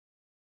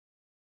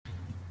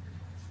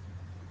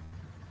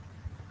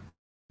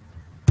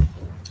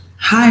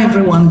Hi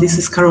everyone, this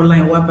is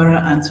Caroline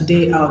Wabara, and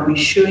today I'll be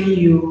showing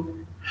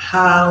you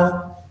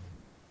how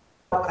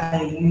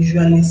I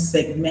usually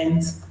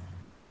segment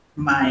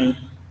my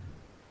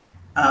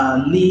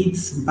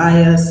leads,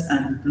 buyers,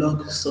 and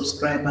blog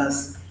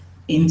subscribers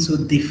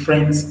into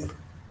different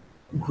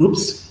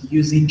groups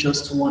using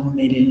just one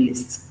mailing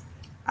list.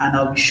 And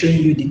I'll be showing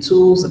you the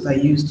tools that I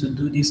use to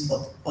do this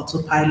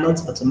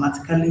autopilot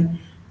automatically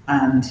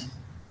and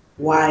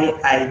why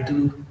I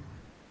do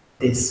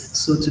this.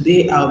 So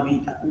today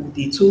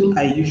the tool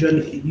I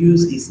usually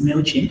use is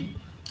MailChimp.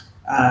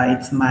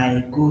 It's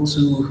my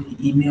go-to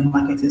email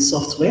marketing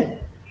software.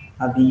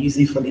 I've been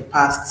using for the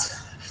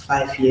past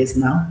 5 years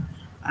now.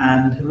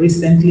 And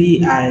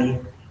recently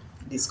I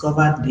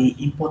discovered the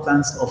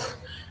importance of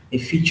a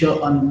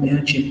feature on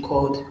MailChimp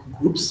called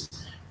groups.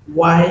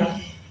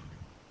 Why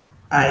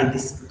I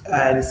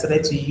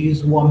decided to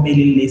use one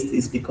mailing list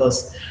is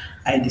because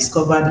I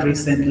discovered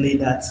recently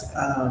that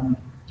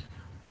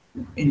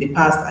in the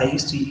past, I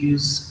used to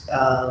use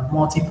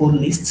multiple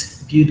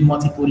lists, build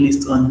multiple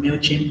lists on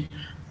MailChimp.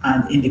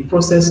 And in the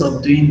process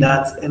of doing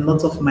that, a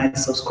lot of my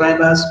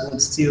subscribers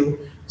would still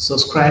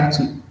subscribe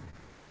to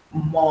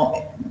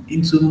more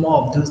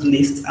of those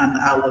lists, and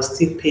I was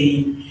still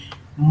paying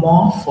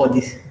more for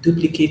the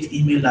duplicate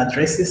email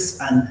addresses.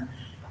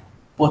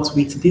 But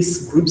with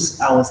these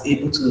groups, I was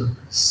able to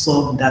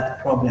solve that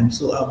problem.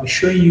 So I'll be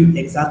showing you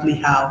exactly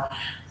how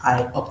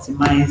I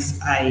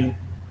optimize. I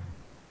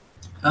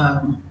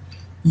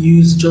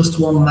use just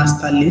one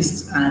master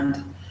list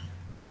and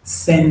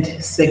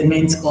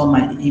segment all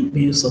my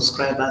email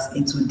subscribers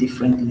into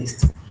different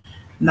lists.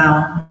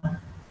 Now,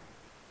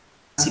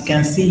 as you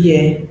can see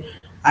here,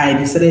 I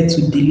decided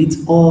to delete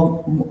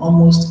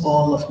almost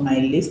all of my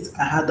lists.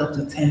 I had up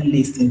to 10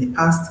 lists in the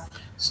past,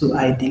 so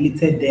I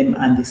deleted them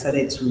and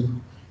decided to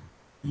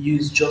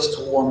use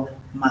just one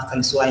master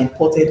list. So I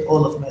imported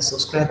all of my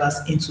subscribers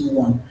into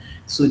one.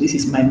 So this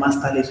is my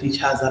master list, which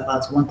has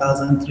about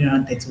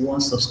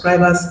 1,331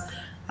 subscribers,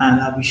 and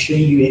I'll be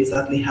showing you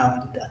exactly how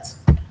I do that.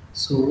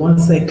 So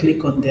once I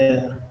click on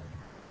the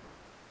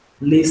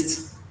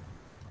list,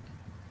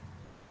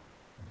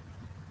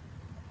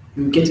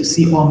 you get to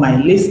see all my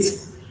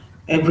lists.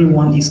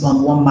 Everyone is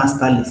on one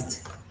master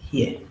list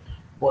here.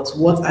 But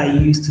what I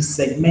use to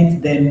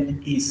segment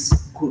them is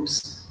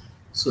groups.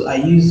 So I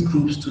use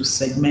groups to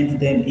segment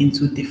them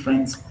into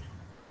different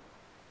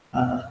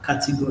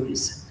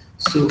categories.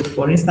 So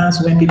for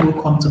instance, when people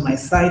come to my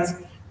site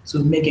to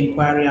make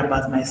inquiry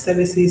about my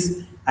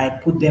services, I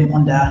put them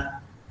under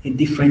a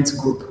different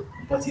group,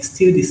 but it's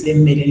still the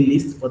same mailing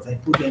list, but I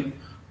put them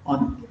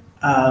on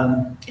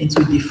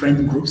into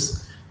different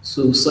groups.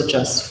 So such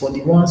as for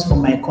the ones for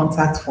my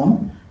contact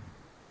form,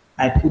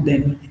 I put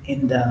them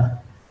in the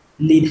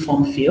lead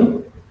form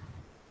field.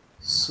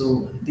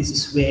 So this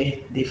is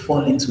where they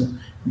fall into.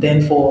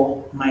 Then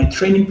for my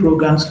training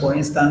programs, for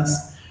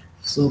instance,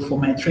 so for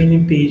my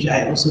training page,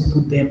 I also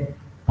put them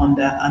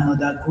under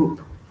another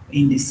group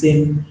in the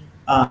same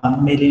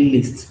mailing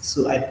list.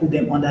 So I put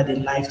them under the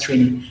live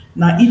training.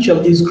 Now each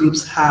of these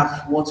groups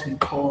have what we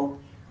call,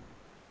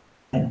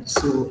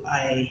 so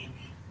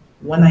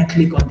when I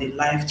click on the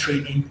live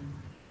training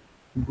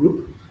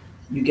group,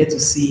 you get to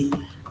see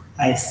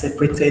I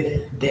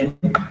separated them.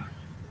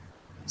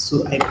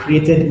 So I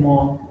created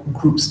more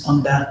groups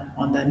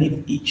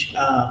underneath each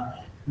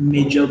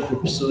major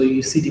group. So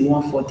you see the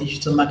one for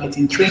digital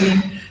marketing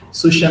training,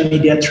 social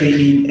media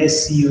training,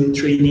 SEO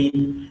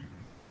training,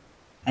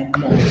 and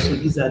more. So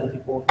these are the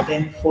people.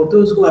 Then for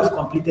those who have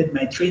completed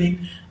my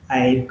training,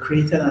 I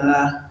created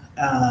another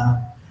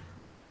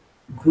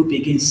group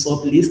again,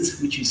 sub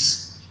list, which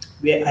is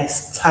where I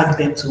tag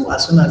them to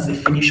as soon as they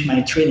finish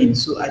my training.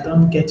 So I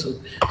don't get to.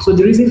 So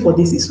the reason for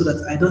this is so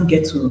that I don't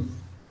get to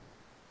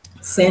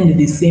send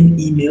the same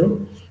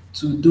email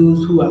to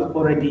those who have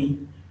already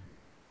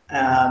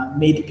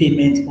made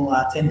payment or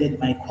attended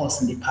my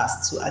course in the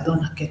past. So I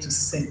don't get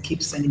to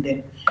keep sending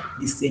them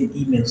the same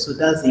email. So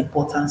that's the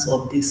importance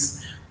of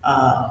these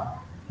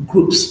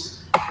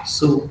groups.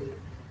 So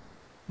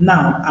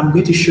now I'm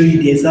going to show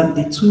you the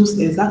exact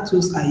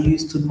tools I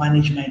use to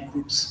manage my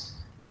groups.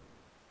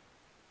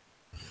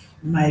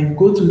 My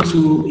go-to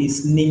tool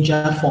is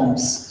Ninja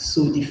Forms.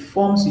 So the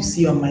forms you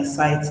see on my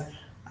site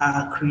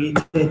are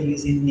created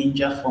using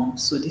Ninja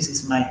Forms. So this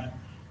is my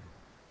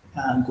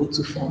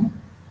go-to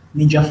form,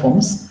 Ninja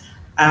Forms.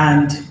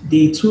 And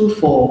the tool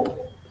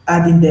for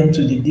adding them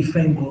to the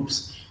different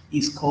groups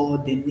is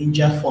called the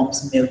Ninja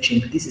Forms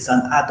MailChimp. This is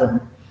an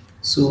add-on.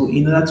 So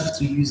in order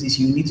to use this,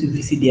 you need to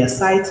visit their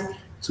site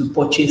to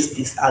purchase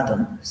this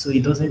add-on. So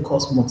it doesn't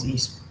cost much.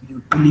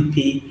 You only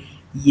pay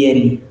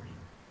yearly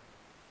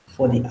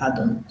for the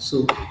add-on.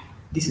 So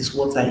this is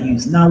what I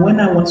use. Now, when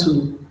I want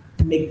to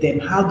make them,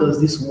 how does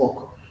this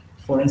work?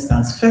 For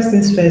instance, first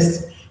things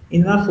first,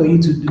 in order for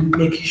you to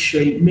make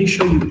sure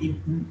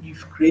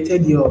you've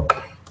created your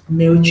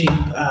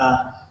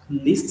MailChimp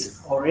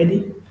list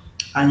already,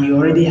 and you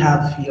already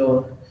have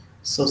your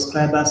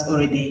subscribers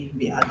already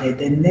be added.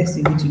 The next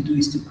thing you need to do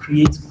is to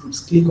create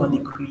groups. Click on the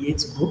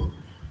create group,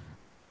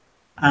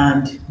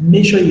 And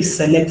make sure you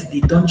select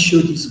the don't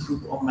show this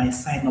group on my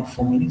sign up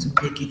form. You need to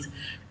make it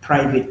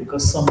private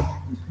because some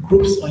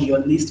groups on your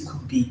list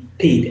could be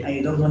paid and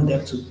you don't want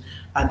them to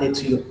add it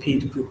to your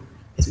paid group,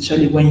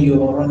 especially when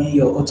you're running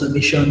your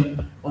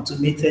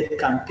automated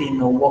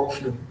campaign or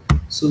workflow.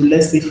 So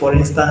let's say, for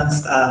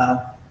instance,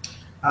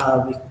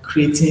 we're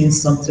creating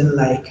something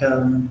like,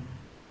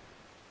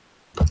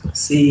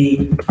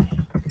 say,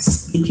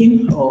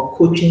 speaking or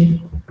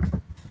coaching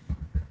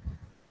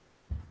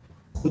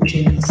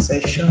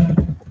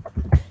session.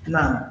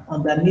 Now,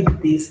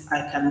 underneath this,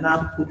 I can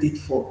now put it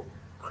for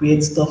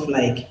create stuff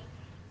like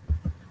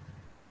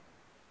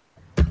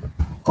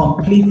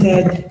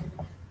completed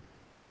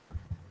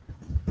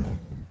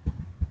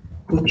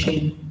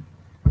coaching,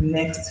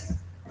 next,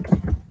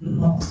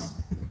 not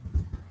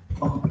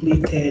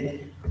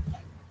completed,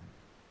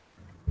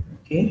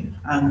 okay,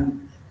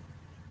 and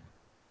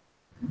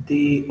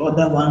the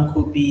other one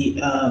could be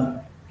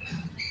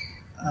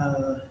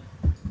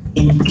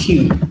in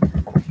queue.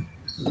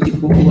 So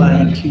people who are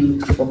in queue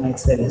for my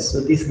service.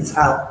 So this is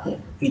how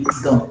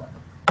it's done.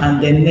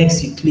 And then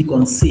next you click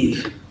on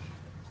save.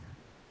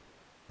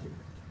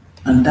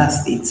 And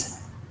that's it.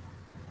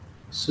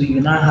 So you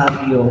now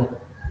have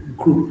your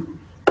group.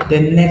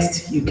 Then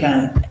next you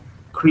can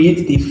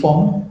create the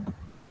form.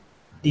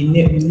 The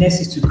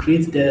next is to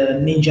create the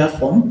Ninja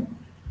form.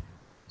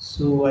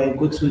 So I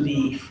go to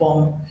the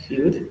form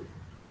field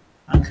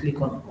and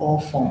click on all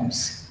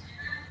forms.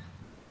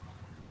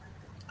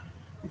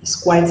 It's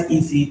quite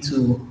easy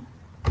to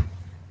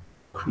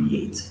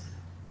create.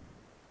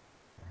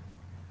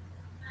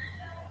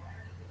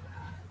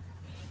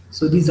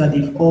 So these are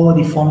all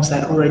the forms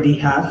I already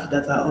have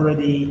that are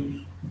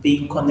already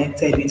being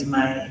connected with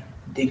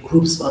the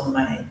groups on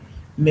my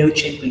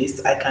MailChimp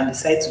list. I can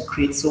decide to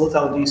create. So what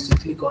I'll do is to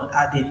click on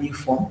add a new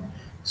form.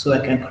 So I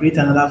can create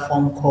another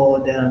form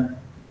called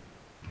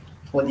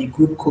for the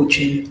group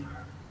coaching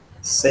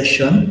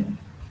session,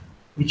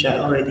 which I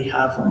already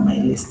have on my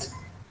list.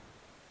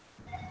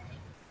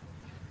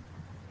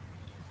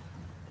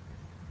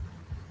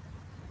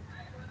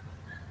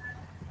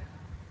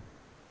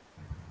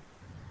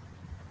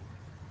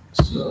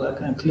 So I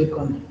can click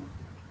on,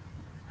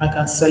 I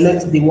can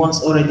select the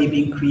ones already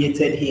being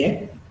created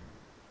here.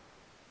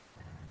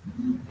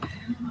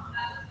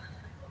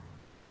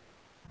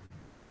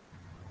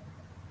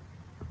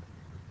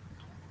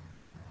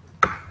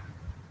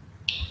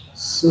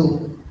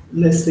 So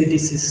let's say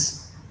this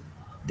is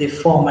the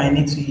form I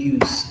need to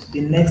use.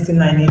 The next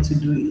thing I need to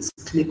do is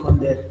click on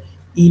the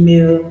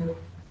email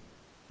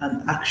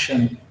and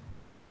action.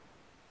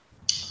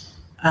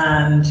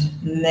 And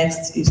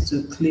next is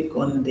to click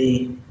on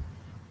the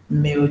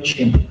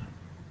MailChimp.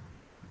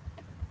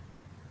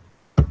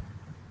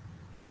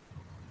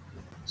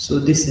 So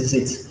this is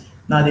it.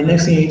 Now the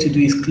next thing you need to do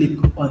is click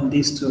on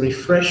this to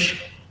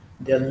refresh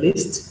the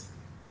list.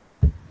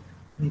 You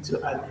need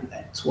to add it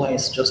like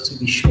twice just to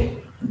be sure,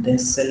 and then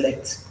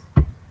select.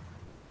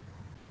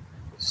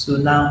 So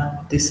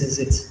now this is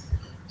it.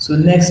 So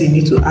next you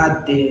need to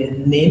add the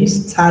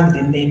names, tag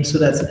the name so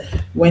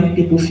that when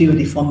people fill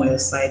the form on your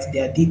site,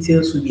 their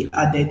details will be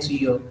added to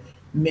your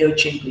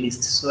MailChimp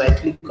list. So I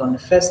click on the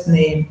first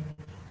name.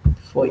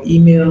 For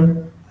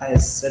email, I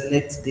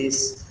select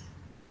this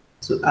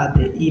to add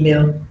the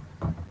email.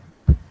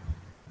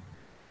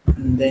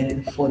 And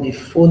then for the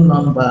phone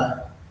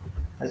number,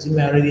 assume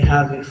I already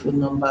have a phone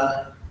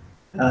number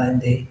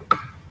and the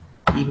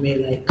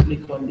email, I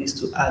click on this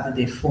to add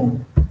the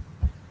phone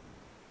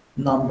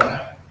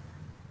number.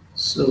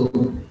 So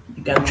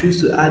you can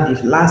choose to add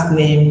the last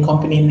name,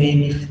 company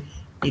name if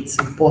it's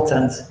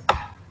important.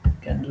 You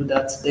can do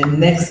that. Then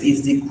next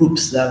is the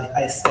groups that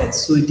I said.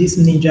 So this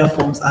Ninja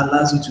Forms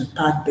allows you to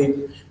tag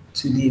them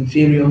to the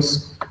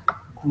various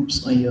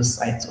groups on your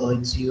site or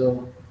to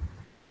your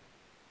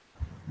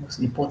most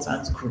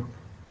important group.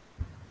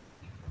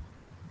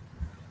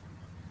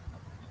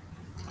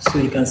 So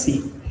you can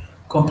see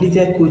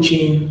completed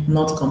coaching,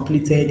 not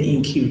completed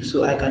in queue.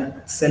 So I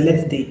can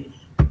select the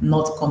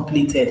not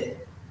completed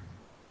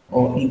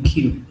or in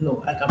queue.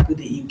 No, I can put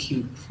the in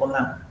queue for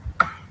now.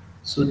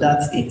 So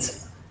that's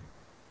it.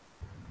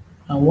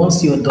 And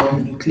once you're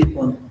done, you click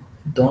on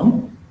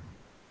done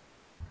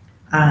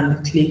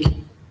and click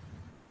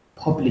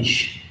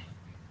publish.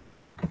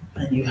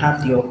 And you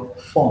have your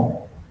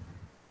form.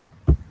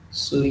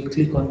 So you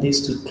click on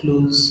this to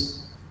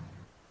close.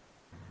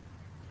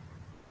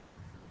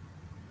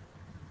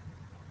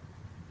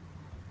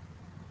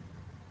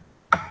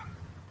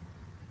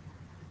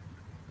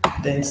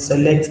 Then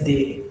select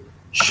the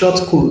short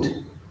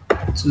code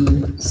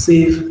to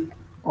save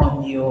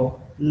on your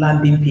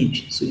landing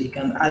page. So you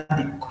can add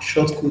the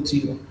short code to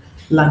your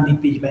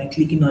landing page by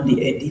clicking on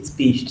the edit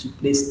page to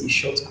place the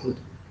short code.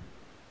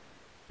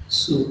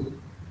 So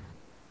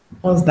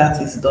once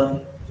that is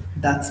done,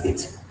 that's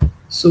it.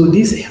 So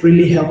this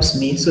really helps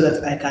me so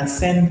that I can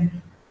send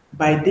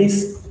by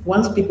this.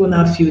 Once people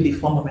now fill the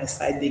form on my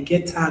site, they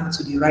get tagged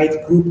to the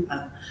right group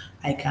and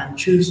I can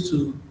choose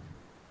to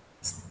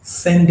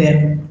send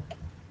them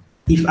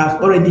if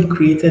I've already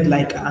created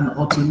like an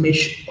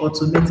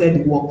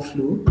automated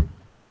workflow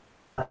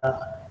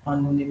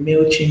on the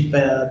MailChimp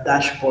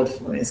dashboard,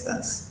 for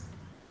instance,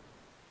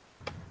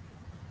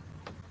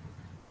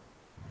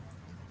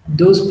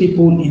 those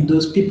people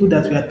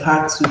that were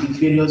tagged to the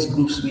various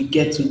groups, we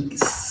get to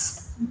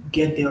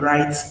get the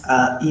right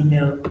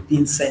email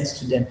being sent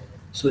to them.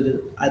 So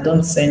I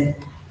don't send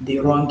the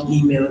wrong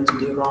email to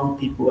the wrong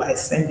people. I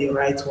send the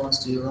right ones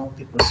to the wrong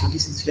people. So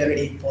this is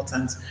very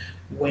important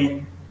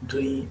when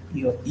doing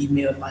your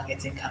email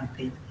marketing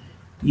campaign.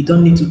 You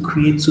don't need to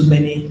create too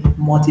many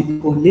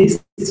multiple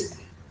lists.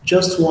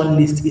 Just one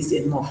list is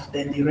enough.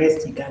 Then the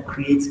rest you can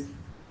create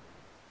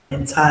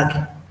and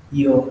tag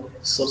your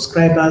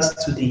subscribers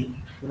to the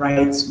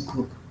right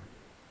group,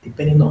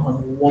 depending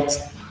on what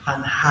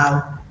and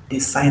how they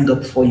signed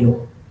up for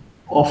your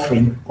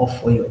offering or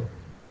for your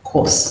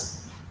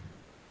course.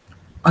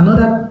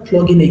 Another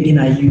plugin again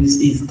I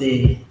use is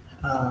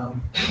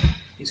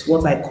is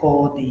what I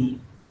call the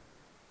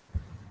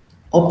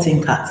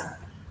opt-in card.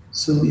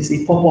 So it's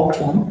a pop-up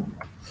form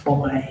for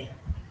my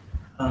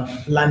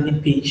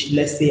landing page.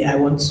 Let's say I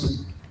want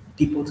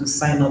people to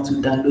sign up to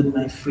download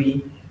my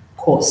free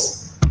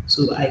course.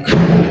 So I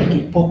create like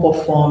a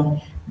pop-up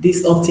form.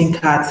 This opt-in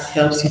card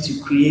helps you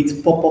to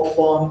create pop-up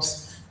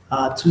forms,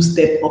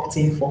 two-step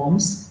opt-in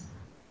forms.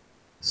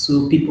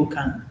 So you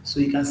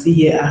can see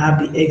here, I have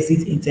the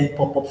exit intent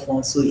pop-up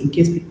form. So in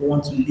case people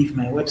want to leave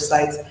my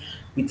website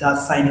without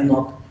signing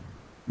up,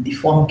 the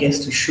form gets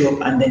to show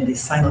up and then they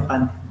sign up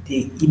and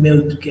the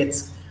email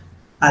gets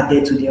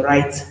added to the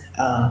right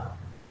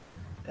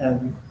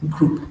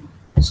group.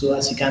 So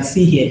as you can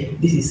see here,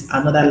 this is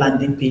another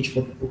landing page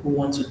for people who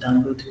want to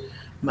download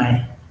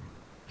my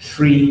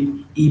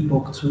free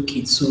ebook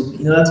toolkit. So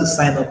in order to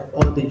sign up,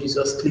 all they do is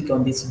just click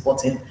on this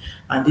button,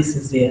 and this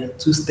is their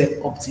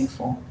two-step opt-in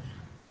form.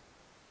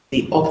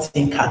 The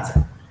opt-in card,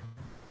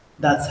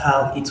 that's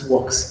how it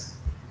works.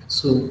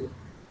 So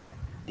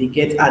they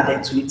get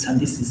added to it, and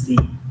this is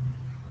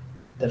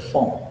the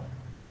form.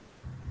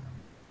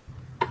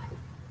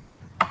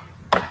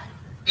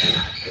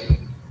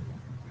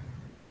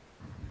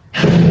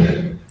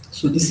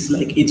 So this is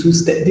like a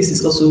two-step. This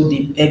is also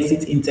the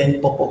exit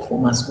intent pop-up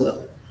form as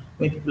well.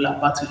 When people are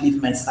about to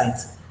leave my site,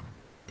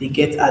 they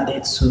get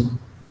added to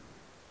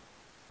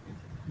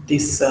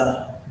this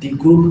the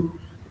group,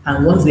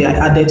 and once they are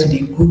added to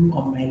the group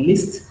on my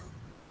list,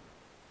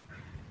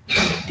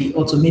 the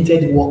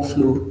automated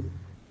workflow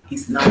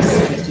is now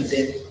sent to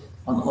them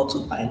on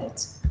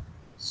Autopilot.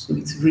 So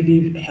it's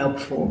really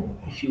helpful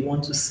if you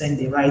want to send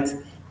the right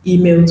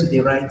email to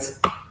the right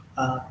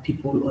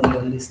people on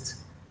your list.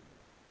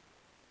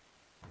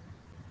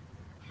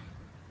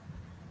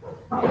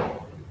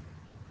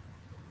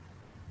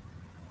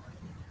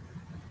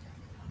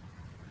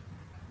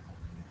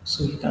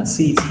 So you can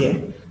see it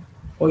here.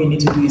 All you need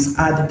to do is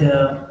add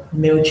the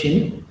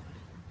MailChimp,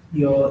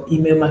 your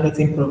email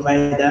marketing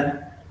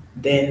provider,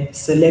 then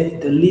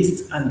select the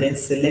list and then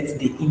select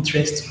the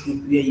interest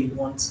group where you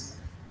want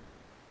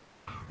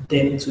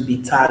them to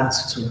be tagged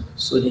to,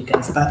 so they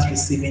can start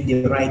receiving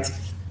the right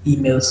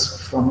emails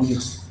from you.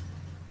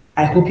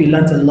 I hope you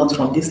learned a lot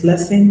from this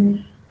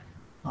lesson.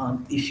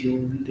 If you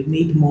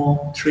need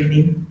more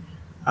training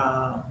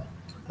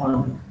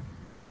on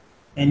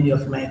any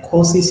of my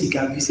courses, you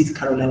can visit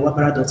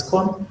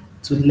carolinewabara.com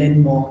to learn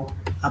more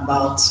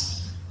about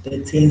the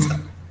things,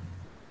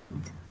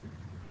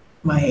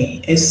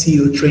 my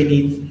SEO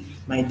training,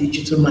 my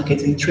digital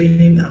marketing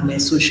training, and my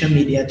social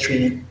media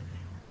training.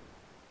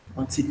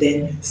 Until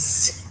then,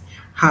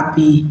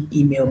 happy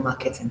email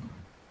marketing.